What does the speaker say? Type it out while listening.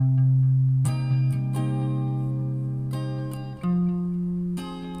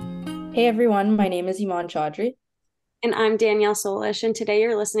Hey everyone, my name is Iman Chaudhry. And I'm Danielle Solish, and today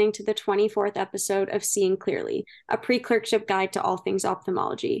you're listening to the 24th episode of Seeing Clearly, a pre clerkship guide to all things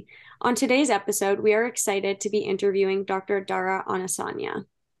ophthalmology. On today's episode, we are excited to be interviewing Dr. Dara Anasanya.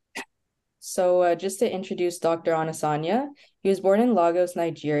 Just to introduce Dr. Anasanya, he was born in Lagos,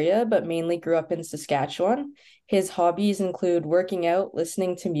 Nigeria, but mainly grew up in Saskatchewan. His hobbies include working out,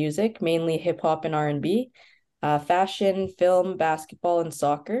 listening to music, mainly hip hop and R&B, fashion, film, basketball, and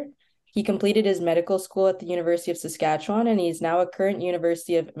soccer. He completed his medical school at the University of Saskatchewan, and he's now a current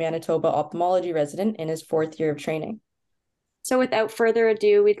University of Manitoba ophthalmology resident in his fourth year of training. So, without further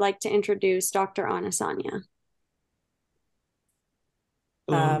ado, we'd like to introduce Dr. Anasanya.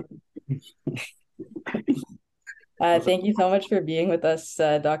 Um, Hello. Thank you so much for being with us,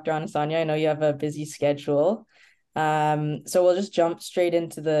 Dr. Anasanya. I know you have a busy schedule. So we'll just jump straight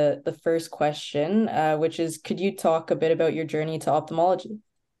into the first question, which is, could you talk a bit about your journey to ophthalmology?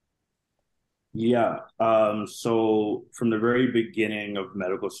 Yeah. So from the very beginning of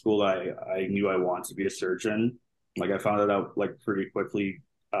medical school, I knew I wanted to be a surgeon. Like I found it out like pretty quickly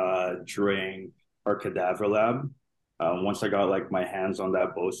during our cadaver lab. Once I got like my hands on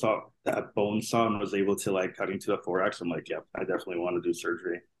that bone saw, and was able to like cut into the thorax, I'm like, yeah, I definitely want to do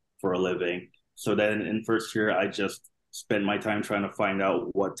surgery for a living. So then in first year, I just spent my time trying to find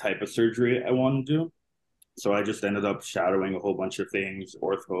out what type of surgery I want to do. So I just ended up shadowing a whole bunch of things: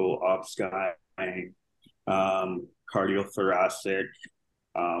 ortho, obs gyne, cardiothoracic.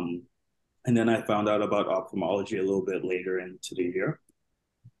 Um, and then I found out about ophthalmology a little bit later into the year.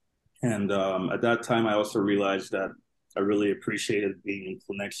 And at that time, I also realized that I really appreciated being in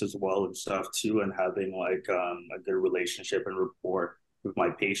clinics as well and stuff too, and having like a good relationship and rapport with my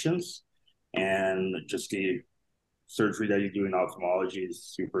patients. And just the surgery that you do in ophthalmology is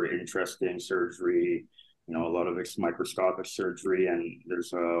super interesting surgery. You know, a lot of it's microscopic surgery, and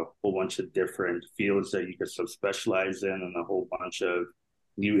there's a whole bunch of different fields that you could subspecialize in, and a whole bunch of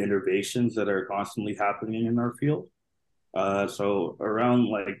new innovations that are constantly happening in our field. So around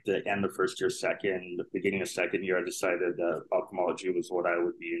like the end of first year, the beginning of second year, I decided that ophthalmology was what I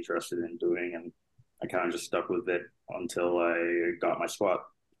would be interested in doing, and I kind of just stuck with it until I got my spot.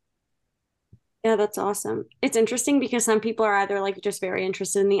 Yeah, that's awesome. It's interesting because some people are either like just very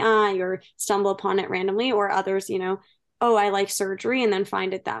interested in the eye or stumble upon it randomly, or others, oh, I like surgery and then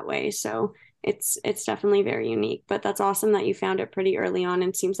find it that way. So it's definitely very unique. But that's awesome that you found it pretty early on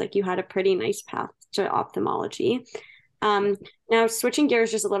and seems like you had a pretty nice path to ophthalmology. Um, Now switching gears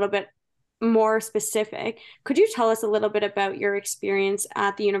just a little bit more specific, could you tell us a little bit about your experience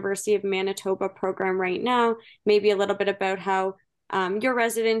at the University of Manitoba program right now? Maybe a little bit about how your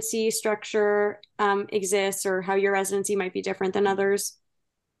residency structure exists or how your residency might be different than others.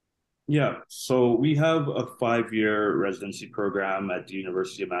 Yeah, so we have a 5 year residency program at the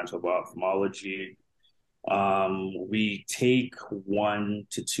University of Manitoba Ophthalmology. We take 1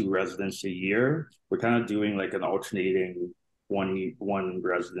 to 2 residents a year. We're kind of doing like an alternating one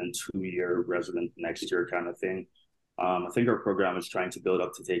resident, 2 year resident next year kind of thing. I think our program is trying to build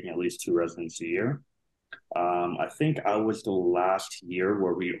up to taking at least 2 residents a year. I think I was the last year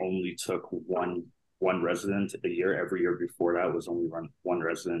where we only took one resident a year. Every year before that was only one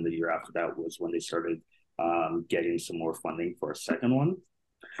resident. The year after that was when they started getting some more funding for a second one.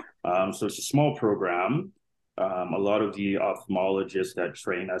 So it's a small program. A lot of the ophthalmologists that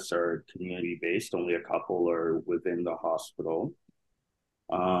train us are community based. Only a couple are within the hospital.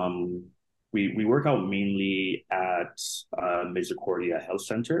 Um, we work out mainly at Misericordia Health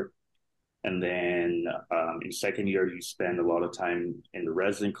Center. And then in second year, you spend a lot of time in the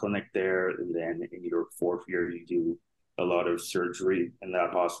resident clinic there. And then in your fourth year, you do a lot of surgery in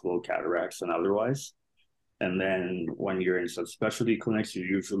that hospital, cataracts and otherwise. And then when you're in subspecialty clinics, you're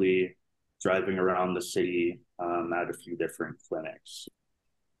usually driving around the city at a few different clinics.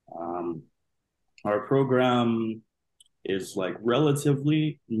 Um, our program is like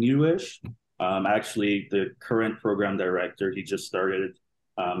relatively newish. Actually, the current program director, he just started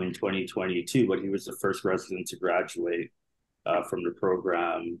in 2022, but he was the first resident to graduate from the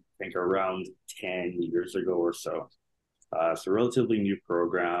program, I think around 10 years ago or so. It's a relatively new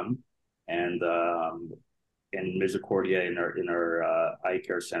program. And in Misericordia, in our eye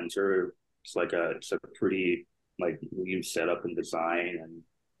care center, it's a pretty like new setup and design,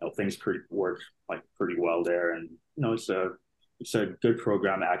 and things pretty work like pretty well there. And it's a good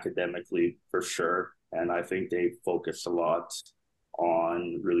program academically for sure. And I think they focus a lot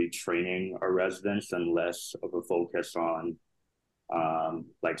on really training our residents and less of a focus on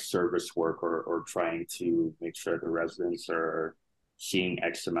like service work, or trying to make sure the residents are seeing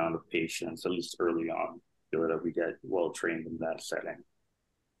X amount of patients, at least early on, so that we get well trained in that setting.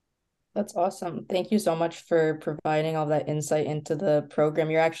 That's awesome. Thank you so much for providing all that insight into the program.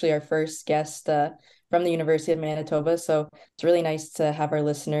 You're actually our first guest from the University of Manitoba, so it's really nice to have our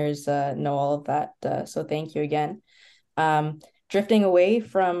listeners know all of that. So thank you again. Um, Drifting away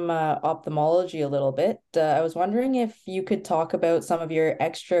from ophthalmology a little bit, I was wondering if you could talk about some of your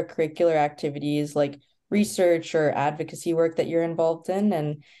extracurricular activities like research or advocacy work that you're involved in,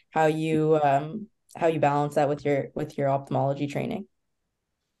 and how you balance that with your ophthalmology training.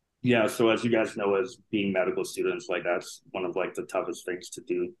 Yeah, so as you guys know, as being medical students, like that's one of like the toughest things to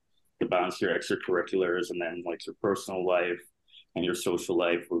do, to balance your extracurriculars and then like your personal life and your social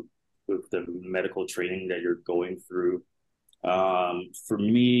life with the medical training that you're going through. For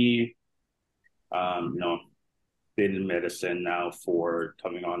me, you know, been in medicine now for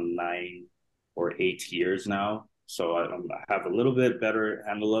coming on 9 or 8 years now. So I have a little bit better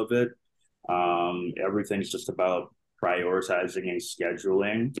handle of it. Everything's just about prioritizing and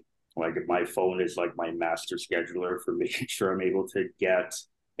scheduling. Like my phone is like my master scheduler for making sure I'm able to get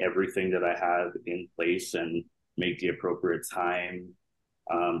everything that I have in place and make the appropriate time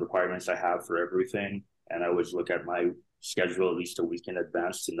requirements I have for everything. And I always look at my schedule at least a week in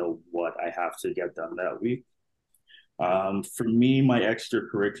advance to know what I have to get done that week. For me, my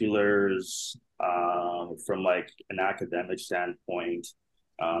extracurriculars, from like an academic standpoint,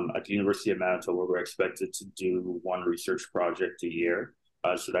 at the University of Manitoba, we're expected to do one research project a year.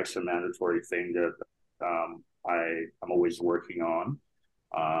 So that's a mandatory thing that I'm always working on.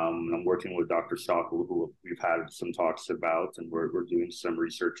 I'm working with Dr. Stockel, who we've had some talks about, and we're doing some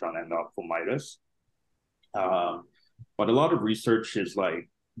research on endophthalmitis. Um, but a lot of research is like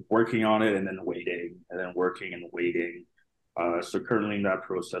working on it and then waiting, and then working and waiting. So currently in that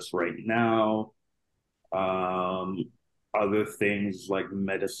process right now. Um, Other things like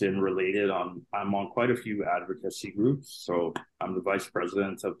medicine related, I'm on quite a few advocacy groups. So I'm the vice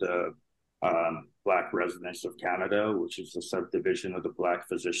president of the Black Residents of Canada, which is a subdivision of the Black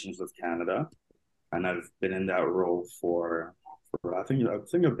Physicians of Canada, and I've been in that role for I think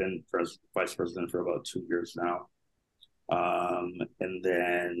I've been vice president for about 2 years now. And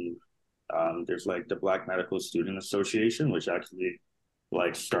then there's like the Black Medical Student Association, which actually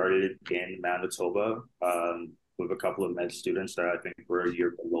like started in Manitoba with a couple of med students that I think were a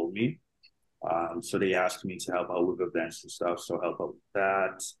year below me. So they asked me to help out with events and stuff, so help out with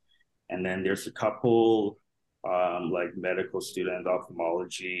that. And then there's a couple like medical student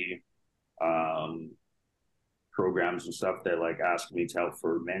ophthalmology um, programs and stuff that like ask me to help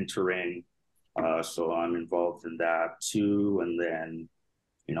for mentoring. So I'm involved in that too. And then,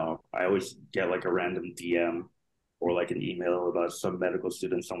 you know, I always get like a random DM or like an email about some medical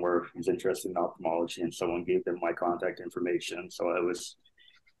student somewhere who's interested in ophthalmology, and someone gave them my contact information. So I was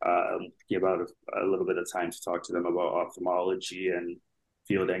give out a little bit of time to talk to them about ophthalmology and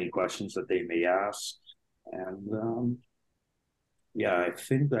field any questions that they may ask. And yeah, I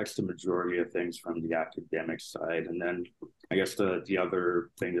think that's the majority of things from the academic side. And then I guess the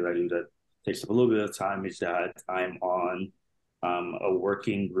other thing that I do that takes up a little bit of time is that I'm on a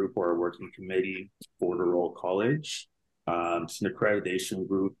working group or a working committee for the Royal College. It's an accreditation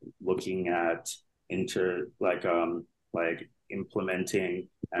group looking at like implementing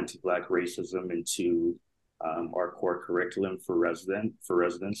anti-Black racism into our core curriculum for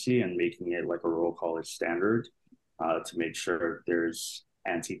residency and making it like a Royal College standard to make sure there's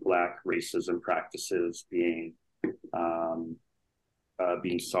anti-Black racism practices being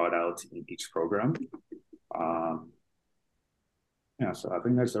sought out in each program. Um, yeah, so I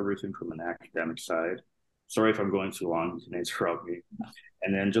think that's everything from an academic side. Sorry if I'm going too long, you can interrupt me.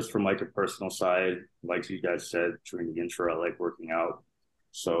 And then just from like a personal side, like you guys said during the intro, I like working out.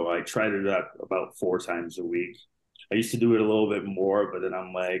 So I try to do that about 4 times a week. I used to do it a little bit more, but then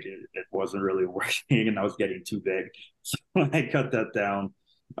I'm like, it wasn't really working and I was getting too big. So I cut that down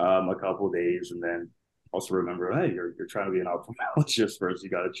a couple of days, and then also remember, hey, you're trying to be an ophthalmologist first.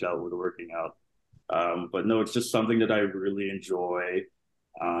 You got to chill with the working out. But no, it's just something that I really enjoy.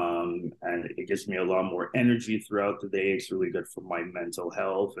 And it gives me a lot more energy throughout the day. It's really good for my mental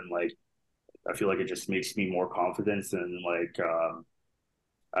health. And like, I feel like it just makes me more confident and like,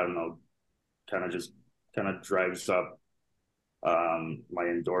 I don't know, just kind of drives up my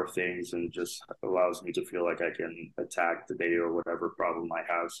endorphins and just allows me to feel like I can attack the day or whatever problem I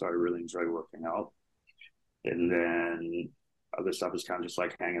have. So I really enjoy working out. And then other stuff is kind of just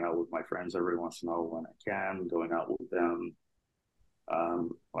like hanging out with my friends every once in a while when I can, going out with them,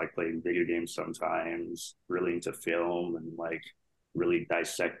 like playing video games sometimes, really into film and like really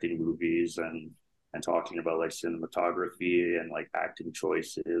dissecting movies and talking about like cinematography and like acting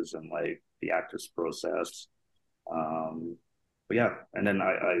choices and like the actor's process. Um, but yeah, and then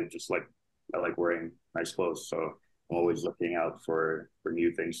I just like I like wearing nice clothes, so I'm always looking out for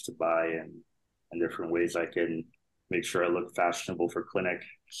new things to buy and different ways I can make sure I look fashionable for clinic.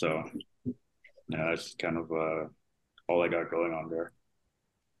 So yeah, that's kind of all I got going on there.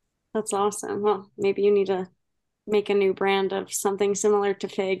 That's awesome. Well, maybe you need to make a new brand of something similar to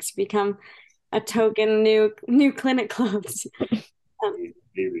Figs, become a token new clinic clothes. Um,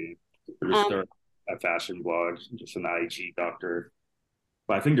 Maybe just um, start a fashion blog, just an IG doctor.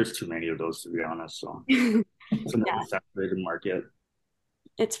 But I think there's too many of those to be honest. So it's an yeah, saturated market.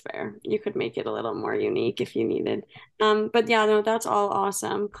 it's fair. You could make it a little more unique if you needed. But yeah, no, that's all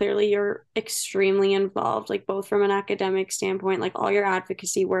awesome. Clearly, you're extremely involved, like both from an academic standpoint, like all your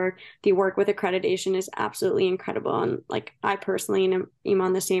advocacy work, the work with accreditation is absolutely incredible. And like I personally am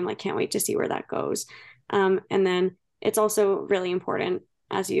on the same, like can't wait to see where that goes. And then it's also really important,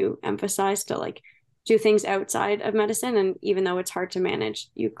 as you emphasized, to like do things outside of medicine. And even though it's hard to manage,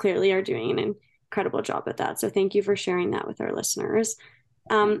 you clearly are doing an incredible job at that. So thank you for sharing that with our listeners.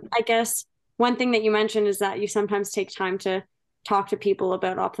 I guess one thing that you mentioned is that you sometimes take time to talk to people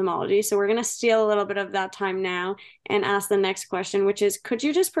about ophthalmology. So we're going to steal a little bit of that time now and ask the next question, which is, could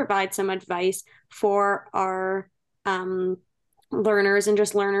you just provide some advice for our learners and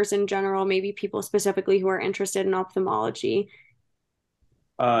just learners in general, maybe people specifically who are interested in ophthalmology?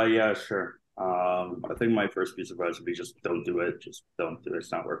 Yeah, sure. I think my first piece of advice would be just don't do it. Just don't do it.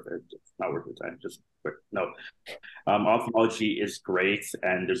 It's not worth it. It's not worth the time. Just quit. No. Ophthalmology is great,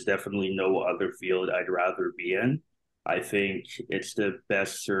 and there's definitely no other field I'd rather be in. I think it's the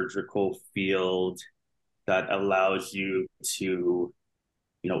best surgical field that allows you to,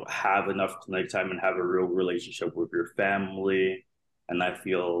 have enough clinic time and have a real relationship with your family. And I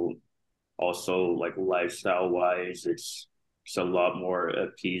feel also like lifestyle wise, it's a lot more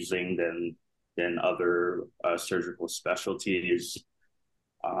appeasing than other surgical specialties.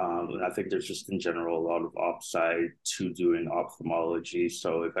 And I think there's just in general a lot of upside to doing ophthalmology.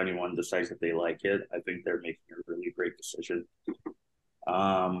 So if anyone decides that they like it, I think they're making a really great decision.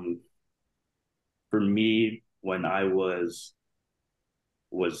 Um, for me, when I was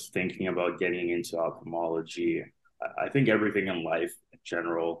thinking about getting into ophthalmology, I think everything in life in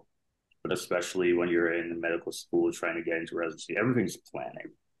general, but especially when you're in medical school trying to get into residency, everything's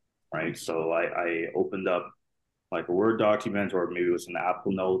planning, right? So I opened up like a Word document or maybe it was an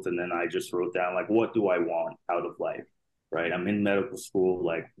Apple Note, and then I just wrote down like, what do I want out of life, right? I'm in medical school,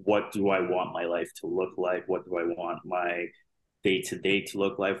 like, what do I want my life to look like? What do I want my day to day to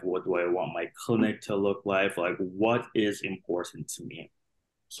look like? What do I want my clinic to look like? Like, what is important to me?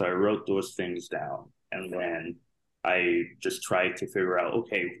 So I wrote those things down, and then I just tried to figure out,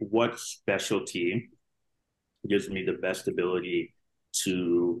 okay, what specialty gives me the best ability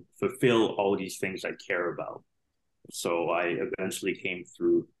to fulfill all these things I care about. So I eventually came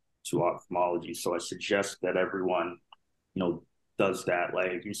through to ophthalmology. So I suggest that everyone, does that.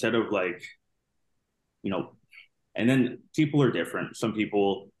 Like instead of like, you know, and then people are different. Some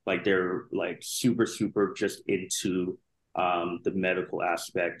people like they're like super, super just into the medical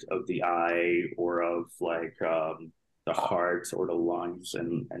aspect of the eye or of like the heart or the lungs,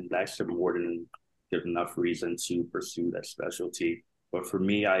 and that's more than good enough reason to pursue that specialty. But for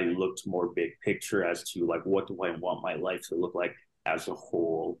me, I looked more big picture as to like what do I want my life to look like as a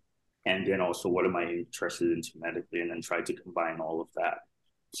whole, and then also what am I interested into medically, and then try to combine all of that.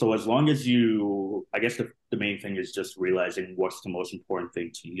 So as long as you, I guess the main thing is just realizing what's the most important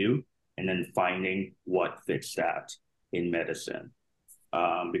thing to you, and then finding what fits that in medicine.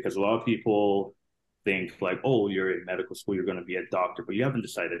 Because a lot of people think like, oh, you're in medical school, you're going to be a doctor, but you haven't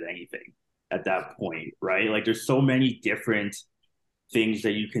decided anything at that point, right? Like there's so many different things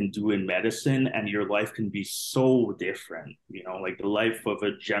that you can do in medicine, and your life can be so different. Like the life of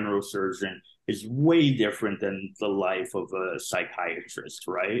a general surgeon is way different than the life of a psychiatrist,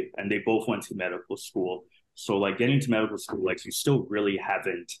 right? And they both went to medical school. So like getting to medical school, like you still really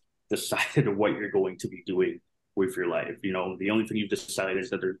haven't decided what you're going to be doing with your life. The only thing you've decided is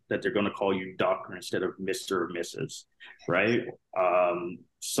that they're going to call you doctor instead of Mr. or Mrs., right?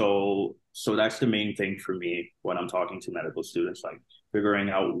 So that's the main thing for me when I'm talking to medical students, like figuring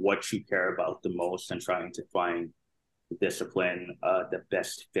out what you care about the most and trying to find the discipline that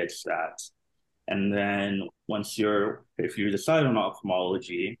best fits that. And then if you decide on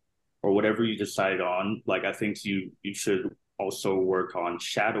ophthalmology or whatever you decide on, like I think you should also work on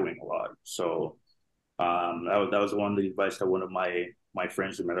shadowing a lot. So that was one of the advice that one of my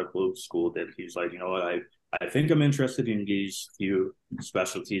friends in medical school did. He's like, I think I'm interested in these few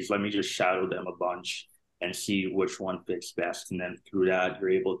specialties. Let me just shadow them a bunch and see which one fits best. And then through that, you're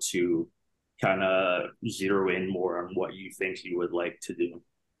able to kind of zero in more on what you think you would like to do.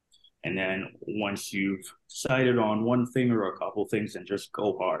 And then once you've decided on one thing or a couple things, and just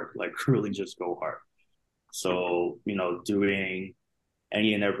go hard, like really just go hard. So, doing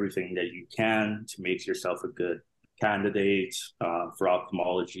any and everything that you can to make yourself a good candidate. For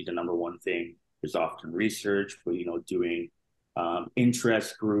ophthalmology, the number one thing is often research, but, doing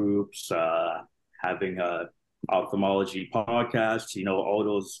interest groups, having a ophthalmology podcast, all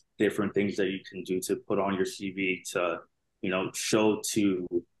those different things that you can do to put on your CV to, show to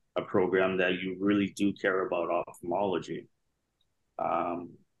a program that you really do care about ophthalmology.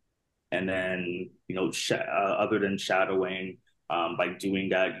 And then, other than shadowing, by doing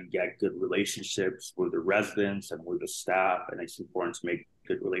that, you get good relationships with the residents and with the staff, and it's important to make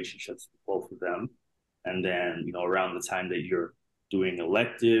good relationships with both of them. And then, around the time that you're doing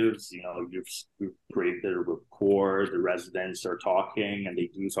electives, you've created a rapport. The residents are talking, and they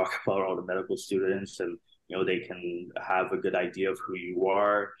do talk about all the medical students, and they can have a good idea of who you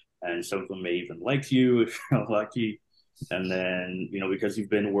are, and some of them may even like you if you're lucky. And then, because you've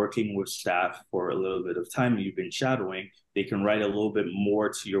been working with staff for a little bit of time, you've been shadowing, they can write a little bit more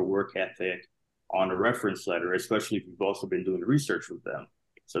to your work ethic on a reference letter, especially if you've also been doing research with them.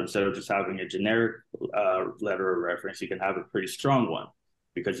 So instead of just having a generic letter of reference, you can have a pretty strong one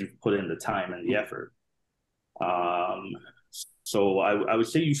because you've put in the time and the effort. So I would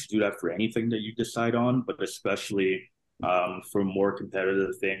say you should do that for anything that you decide on, but especially for more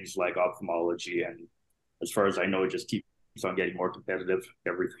competitive things like ophthalmology. And as far as I know, it just keeps on getting more competitive.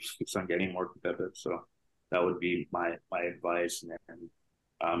 Everything keeps on getting more competitive. So that would be my advice. And then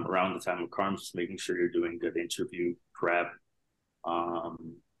around the time of CARMS, just making sure you're doing good interview prep.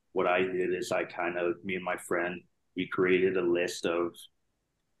 What I did is me and my friend, we created a list of,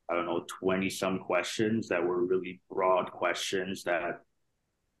 20 some questions that were really broad questions that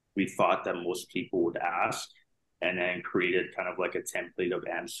we thought that most people would ask, and then created kind of like a template of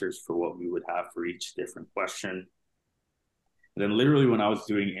answers for what we would have for each different question. And then literally when I was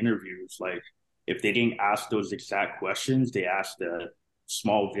doing interviews, like if they didn't ask those exact questions, they asked a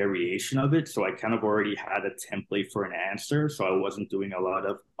small variation of it. So I kind of already had a template for an answer. So I wasn't doing a lot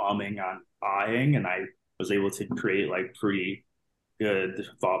of umming on eyeing, and I was able to create like pretty good,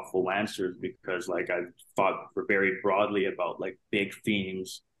 thoughtful answers because like I thought very broadly about like big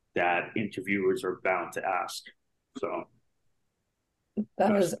themes that interviewers are bound to ask. So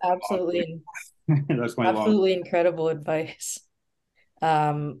that was absolutely that's my absolutely incredible advice.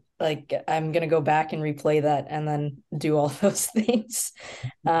 Like I'm gonna go back and replay that and then do all those things.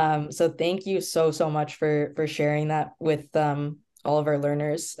 So thank you so much for sharing that with all of our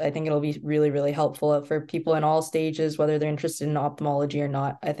learners. I think it'll be really, really helpful for people in all stages, whether they're interested in ophthalmology or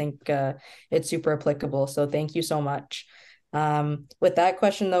not. I think it's super applicable. So thank you so much. With that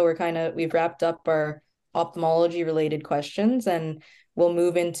question though, we've wrapped up our ophthalmology related questions, and we'll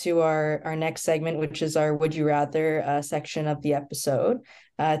move into our next segment, which is our Would You Rather section of the episode,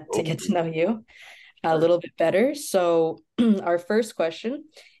 to get to know you a little bit better. So our first question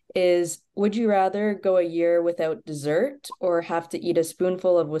is, would you rather go a year without dessert or have to eat a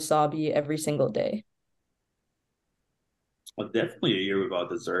spoonful of wasabi every single day? Well, definitely a year without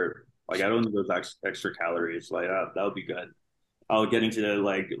dessert. Like I don't need those extra calories. Like that would be good. I'll get into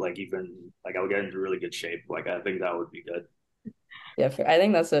I'll get into really good shape. Like I think that would be good. Yeah, I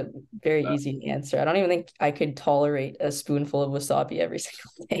think that's a very easy answer. I don't even think I could tolerate a spoonful of wasabi every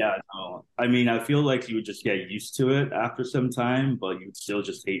single day. Yeah, no. I mean, I feel like you would just get used to it after some time, but you'd still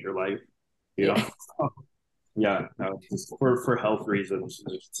just hate your life. You know? Yeah, no, just for health reasons.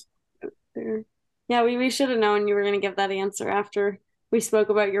 Yeah, we should have known you were going to give that answer after we spoke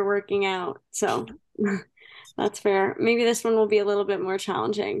about your working out. So that's fair. Maybe this one will be a little bit more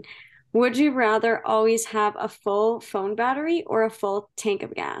challenging. Would you rather always have a full phone battery or a full tank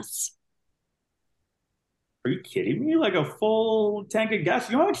of gas? Are you kidding me? Like a full tank of gas?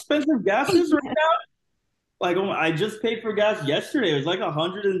 You know how expensive gas is right now? Like I just paid for gas yesterday. It was like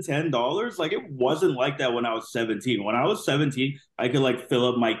 $110. Like it wasn't like that when I was 17. When I was 17, I could like fill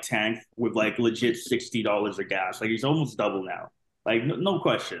up my tank with like legit $60 of gas. Like it's almost double now. Like no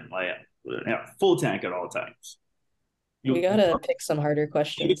question. Like yeah, full tank at all times. We gotta pick some harder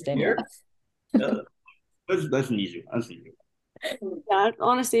questions, Daniel. That's an easy one. That's an easy one. Yeah,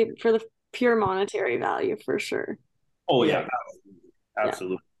 honestly, for the pure monetary value, for sure. Oh yeah,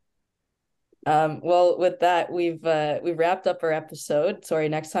 absolutely. Well, with that, we've wrapped up our episode. Sorry,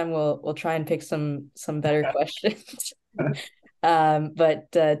 next time we'll try and pick some better questions.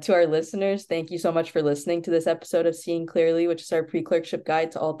 But to our listeners, thank you so much for listening to this episode of Seeing Clearly, which is our pre-clerkship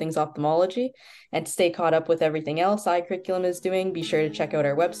guide to all things ophthalmology. And to stay caught up with everything else iCurriculum is doing, be sure to check out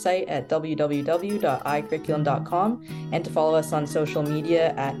our website at www.icurriculum.com and to follow us on social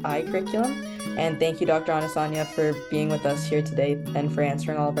media at iCurriculum. And thank you, Dr. Anasanya, for being with us here today and for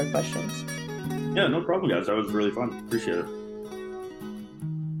answering all of our questions. Yeah, no problem, guys. That was really fun. Appreciate it.